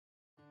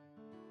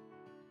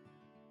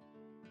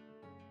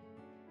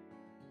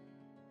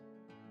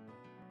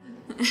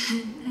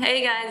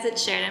Hey guys,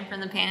 it's Sheridan from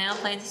the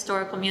Panhandle-Plains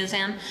Historical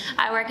Museum.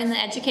 I work in the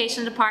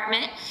education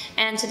department,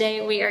 and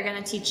today we are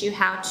going to teach you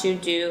how to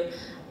do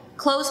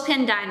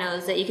clothespin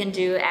dinos that you can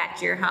do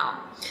at your home.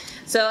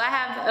 So I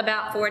have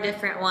about 4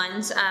 different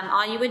ones.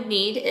 All you would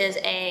need is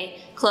a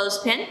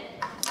clothespin,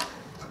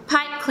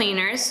 pipe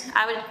cleaners.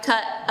 I would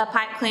cut a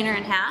pipe cleaner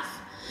in half,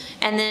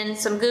 and then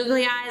some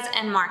googly eyes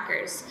and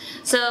markers.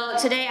 So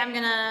today I'm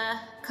going to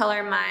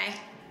color my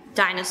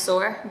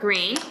dinosaur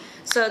green.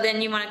 So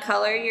then you want to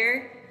color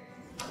your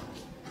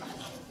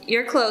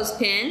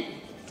clothespin.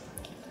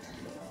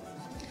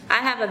 I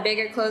have a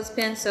bigger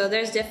clothespin, so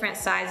there's different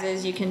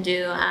sizes you can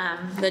do.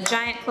 The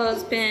giant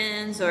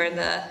clothespins or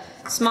the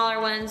smaller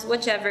ones,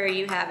 whichever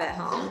you have at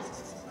home.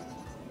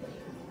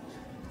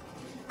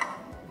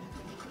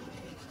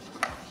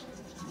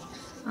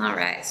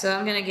 Alright, so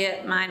I'm going to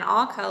get mine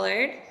all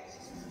colored.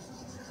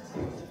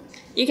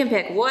 You can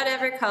pick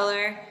whatever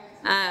color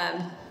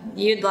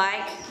you'd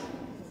like.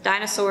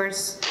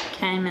 Dinosaurs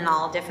came in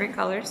all different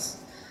colors.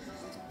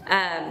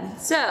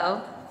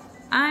 So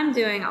I'm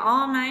doing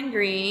all mine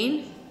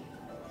green.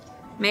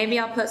 Maybe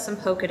I'll put some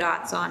polka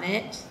dots on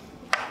it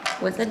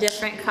with a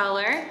different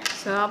color.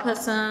 So I'll put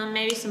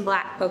maybe some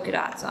black polka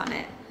dots on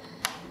it.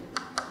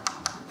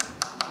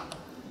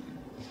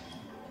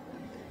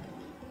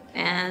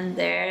 And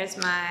there's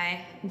my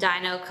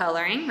dino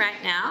coloring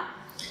right now.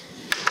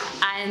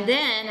 And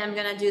then I'm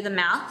gonna do the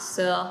mouth,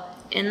 so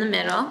in the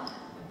middle.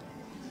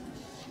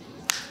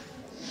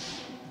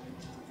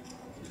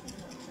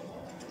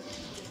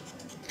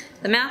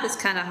 The mouth is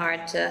kind of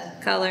hard to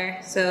color,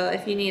 so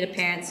if you need a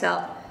parent's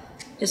help,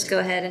 just go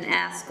ahead and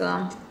ask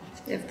them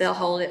if they'll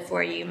hold it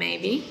for you,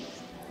 maybe.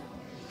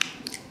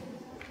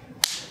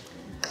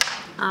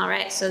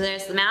 Alright, so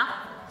there's the mouth.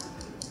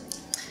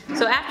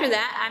 So after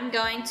that, I'm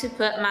going to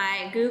put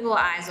my Googly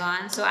eyes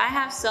on. So I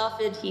have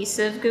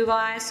self-adhesive Googly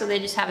eyes, so they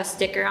just have a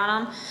sticker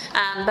on them.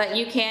 But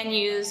you can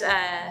use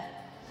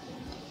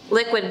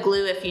liquid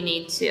glue if you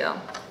need to.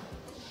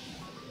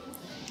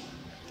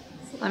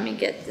 Let me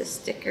get this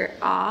sticker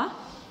off.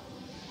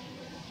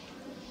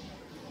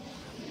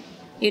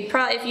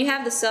 If you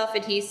have the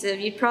self-adhesive,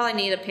 you'd probably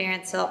need a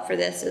parent's help for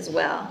this as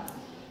well.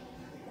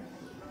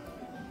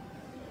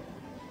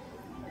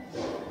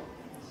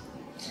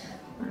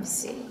 Let's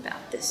see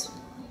about this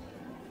one.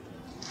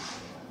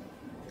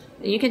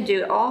 You can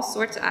do all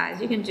sorts of eyes.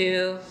 You can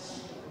do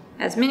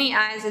as many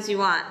eyes as you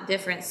want,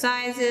 different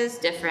sizes,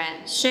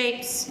 different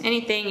shapes,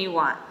 anything you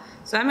want.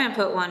 So I'm going to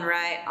put one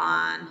right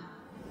on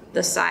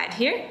the side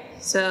here.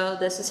 So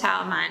this is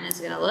how mine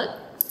is going to look.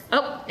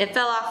 Oh, it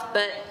fell off,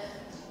 but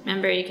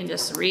remember, you can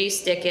just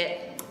re-stick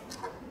it.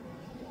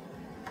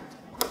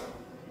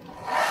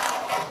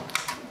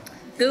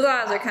 Googly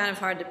eyes are kind of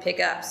hard to pick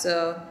up,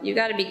 so you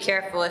got to be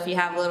careful if you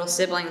have little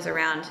siblings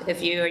around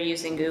if you are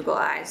using Googly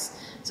eyes.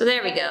 So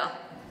there we go.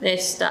 They're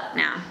stuck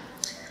now.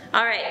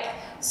 All right,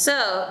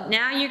 so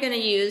now you're going to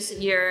use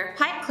your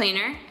pipe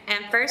cleaner,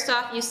 and first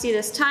off, you see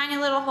this tiny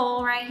little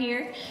hole right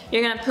here.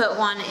 You're going to put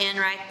one in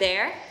right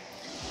there.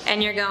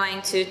 And you're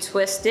going to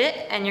twist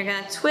it, and you're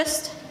going to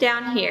twist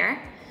down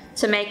here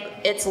to make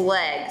its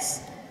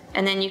legs.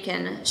 And then you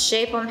can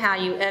shape them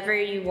however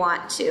you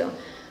want to.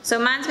 So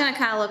mine's going to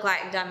kind of look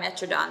like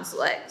Dimetrodon's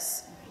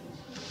legs.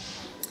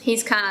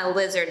 He's kind of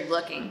lizard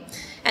looking.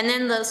 And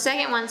then the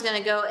second one's going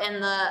to go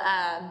in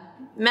the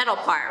metal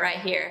part right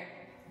here.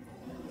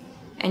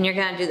 And you're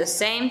going to do the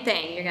same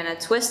thing. You're going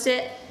to twist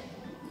it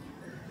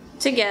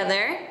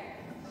together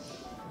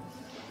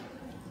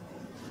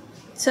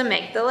to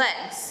make the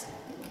legs.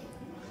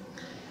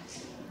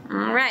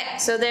 Alright,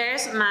 so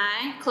there's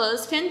my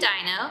clothespin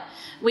dino.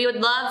 We would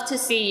love to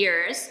see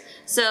yours.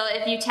 So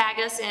if you tag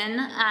us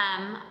in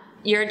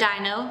your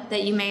dino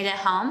that you made at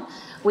home,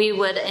 we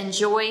would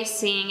enjoy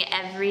seeing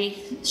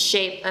every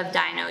shape of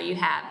dino you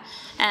have.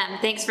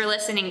 Thanks for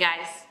listening,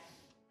 guys.